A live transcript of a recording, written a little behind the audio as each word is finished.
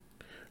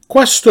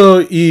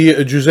Questo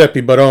I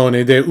Giuseppe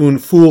Barone de Un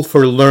Fool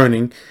for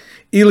Learning,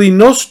 il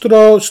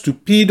nostro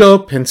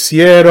stupido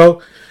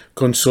pensiero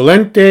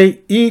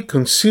consulente e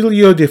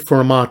consiglio di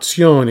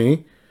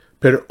formazione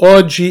per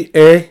oggi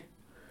è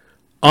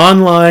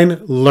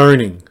online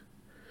learning,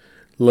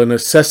 la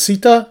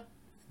necessità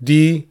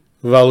di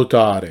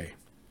valutare.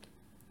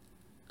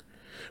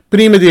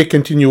 Prima di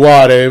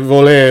continuare,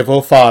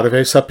 volevo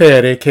farvi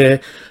sapere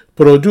che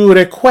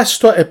produrre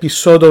questo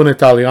episodio in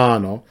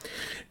italiano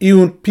è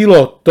un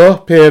pilota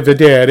per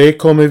vedere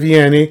come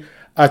viene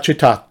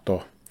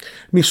accettato.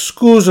 Mi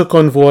scuso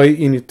con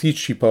voi in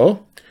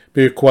anticipo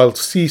per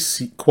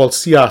qualsiasi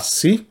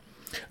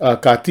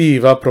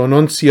cattiva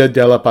pronuncia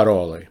delle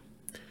parole.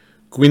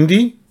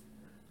 Quindi,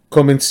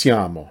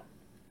 cominciamo.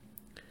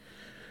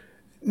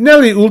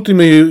 Negli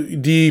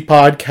ultimi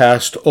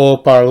podcast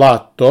ho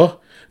parlato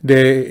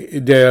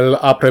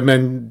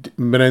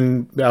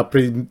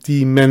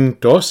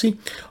dell'apprendimento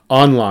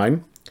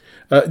online,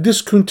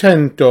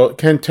 discutendo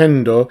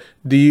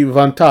di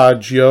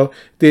vantaggio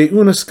di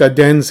una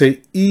scadenza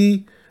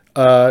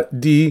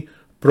di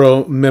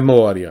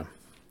promemoria.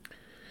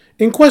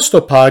 In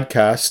questo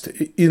podcast,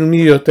 il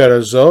mio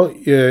terzo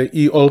e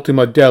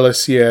ultimo della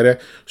serie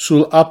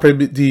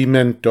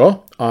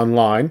sull'apprendimento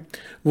online,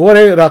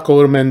 vorrei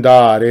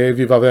raccomandare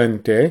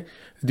vivamente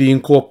di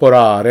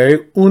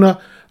incorporare una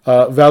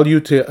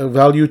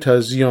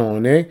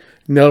valutazione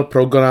nel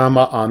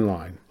programma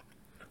online.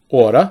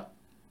 Ora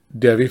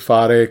devi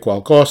fare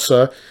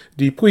qualcosa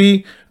di più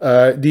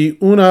di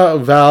una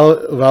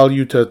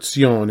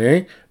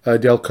valutazione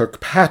del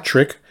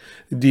Kirkpatrick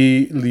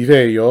di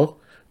livello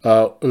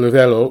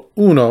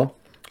 1,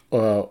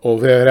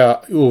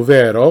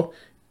 ovvero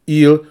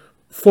il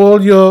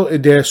foglio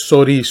del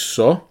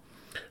sorriso,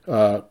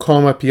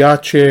 come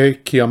piace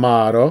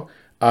chiamarlo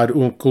ad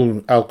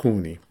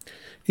alcuni.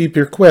 E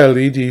per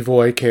quelli di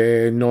voi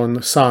che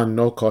non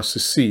sanno cosa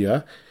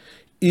sia,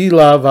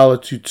 la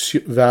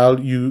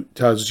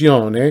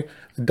valutazione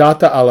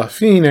data alla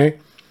fine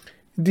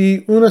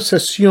di una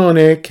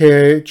sessione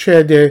che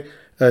cede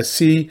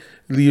se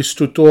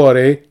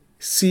l'istruttore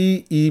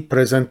si è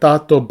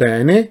presentato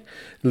bene,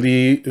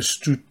 le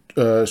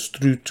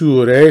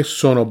strutture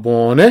sono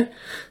buone,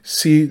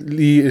 se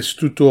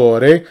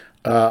l'istruttore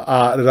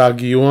ha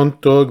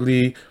raggiunto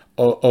gli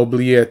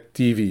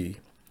obiettivi,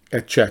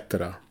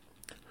 eccetera.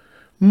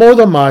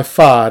 Modo mai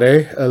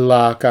fare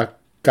la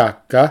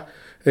cacca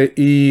e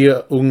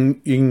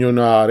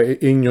ignorare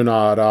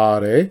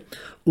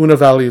una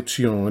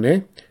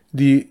valutazione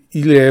di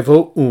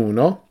livello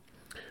 1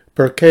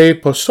 perché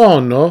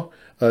possono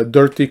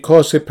dirti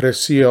cose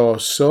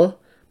preziose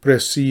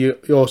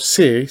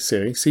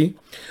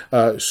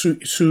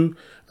su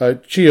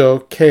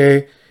ciò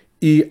che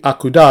è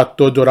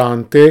accaduto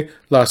durante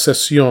la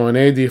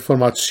sessione di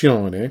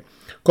formazione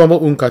come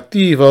un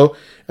cattivo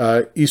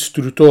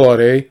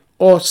istruttore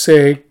o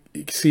se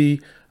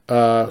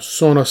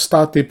sono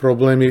stati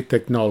problemi di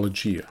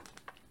tecnologia.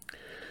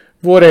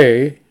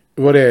 Vorrei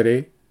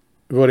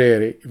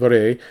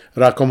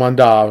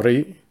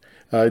raccomandarvi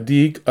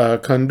di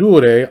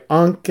condurre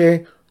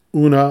anche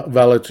una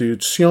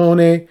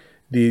valutazione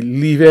di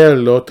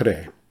livello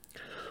 3.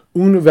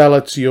 Una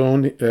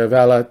valutazione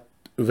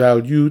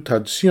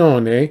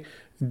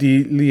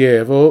di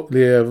livello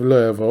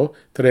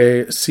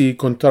 3 si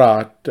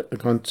concentra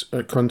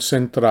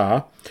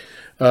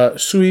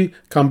sui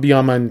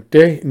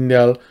cambiamenti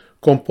nel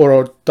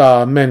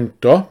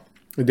comportamento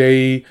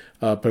dei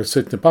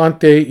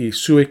partecipanti e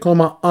su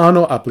come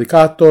hanno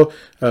applicato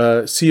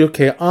ciò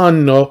che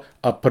hanno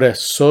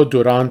appreso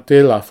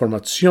durante la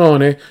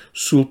formazione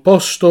sul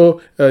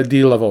posto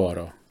di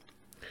lavoro.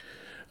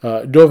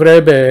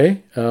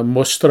 Dovrebbe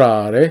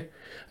mostrare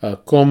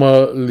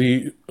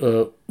come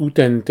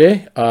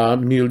l'utente ha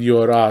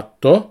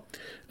migliorato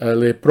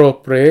le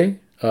proprie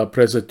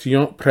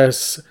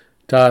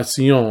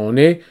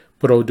prestazioni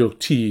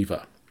produttive.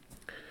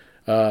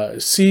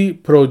 Si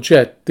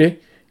progetti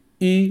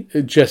e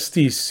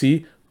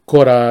gestisci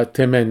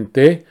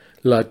correttamente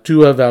la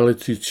tua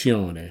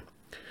valutazione.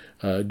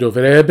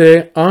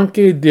 Dovrebbe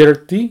anche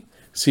dirti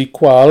se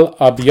quali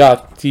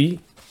abbiata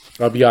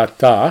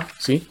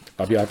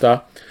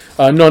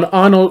non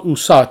hanno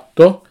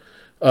usato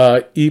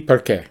e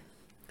perché.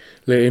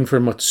 Le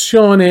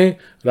informazioni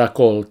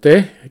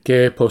raccolte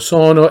che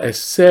possono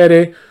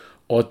essere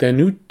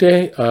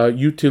ottenute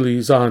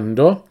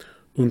utilizzando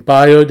un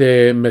paio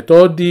di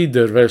metodi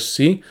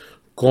diversi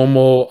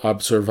come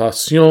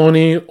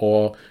osservazioni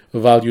o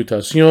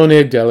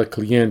valutazione dei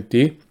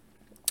clienti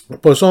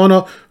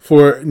possono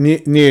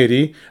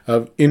fornire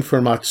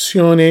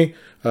informazioni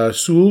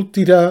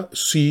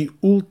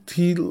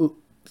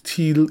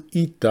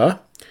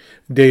sull'utilità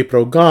dei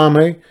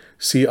programmi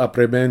di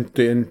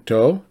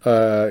apprendimento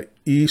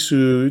e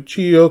su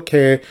ciò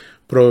che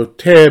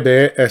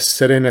potrebbe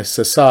essere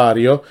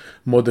necessario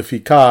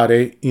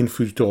modificare in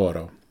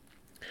futuro.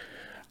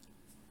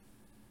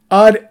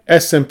 Ad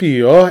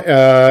esempio,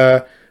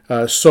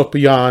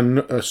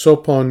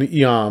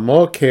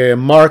 supponiamo che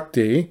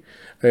Marty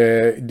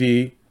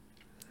di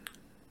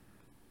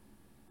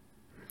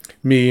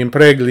mi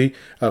impregli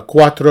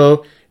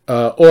 4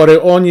 ore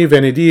ogni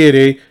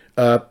venerdì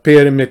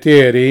per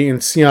mettere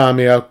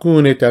insieme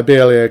alcune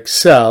tabelle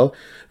Excel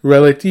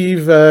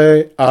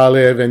relative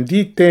alle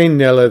vendite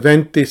nelle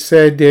 20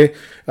 sedi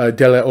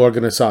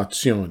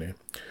dell'organizzazione.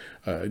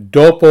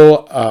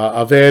 Dopo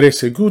aver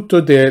seguito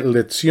delle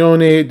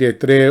lezioni di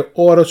 3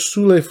 ore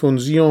sulle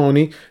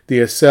funzioni di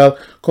Excel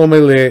come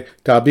le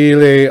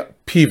tabelle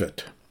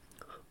pivot.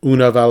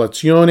 Una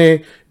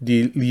valutazione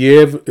di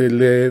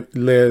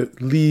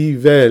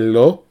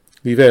livello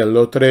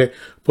 3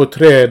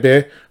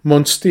 potrebbe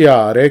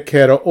mostrare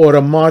che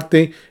ora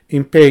Marti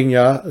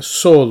impegna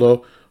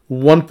solo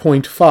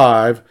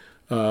 1.5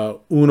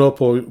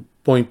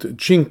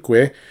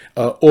 1.5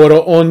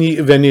 ora ogni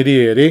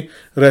venerdì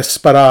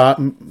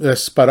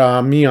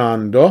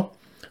risparmiando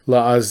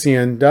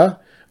l'azienda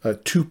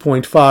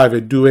 2.5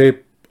 e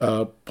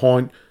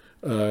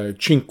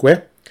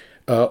 2.5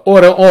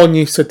 ora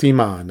ogni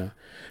settimana.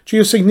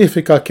 Ciò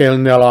significa che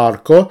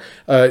nell'arco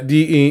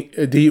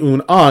di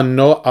un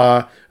anno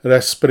ha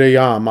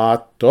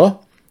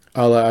risparmiato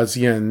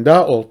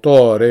all'azienda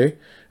oltre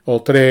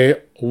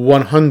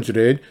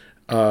 100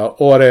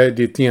 ore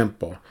di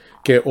tempo,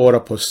 che ora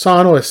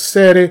possono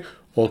essere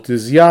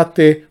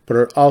utilizzate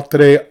per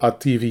altre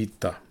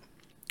attività.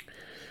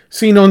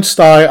 Se non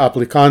stai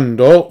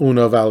applicando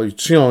una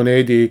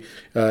valutazione di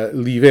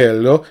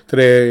livello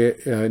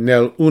 3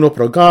 nel uno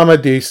programma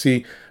di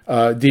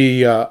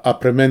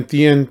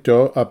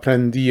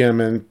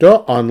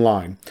apprendimento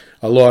online,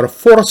 allora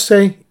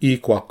forse è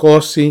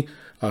qualcosa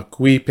a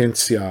cui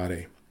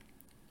pensare.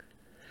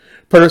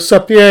 Per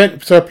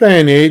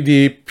saperne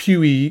di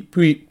più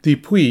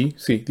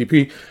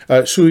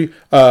su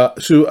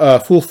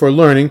Fool for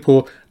Learning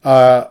può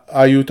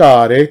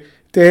aiutare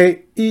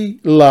te e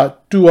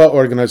la tua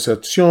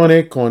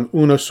organizzazione con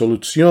una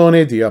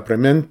soluzione di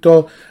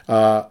apprendimento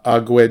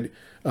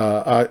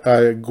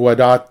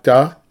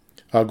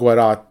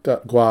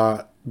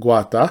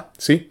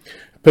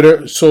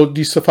per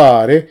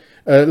soddisfare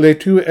le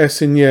tue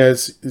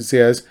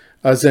esigenze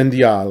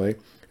aziendali.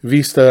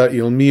 Vista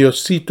il mio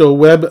sito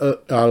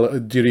web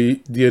al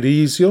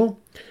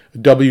dirizio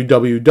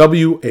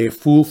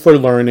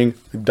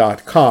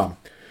www.afoolforlearning.com.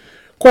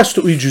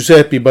 Questo è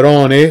Giuseppe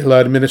Barone,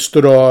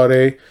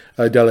 l'amministratore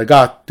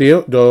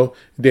delegato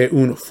di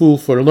un Fool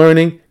for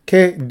Learning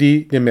che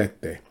ti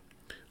dimette.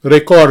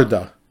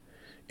 Ricorda,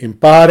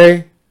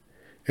 impara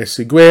e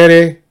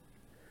seguire,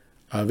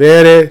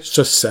 avere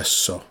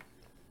successo.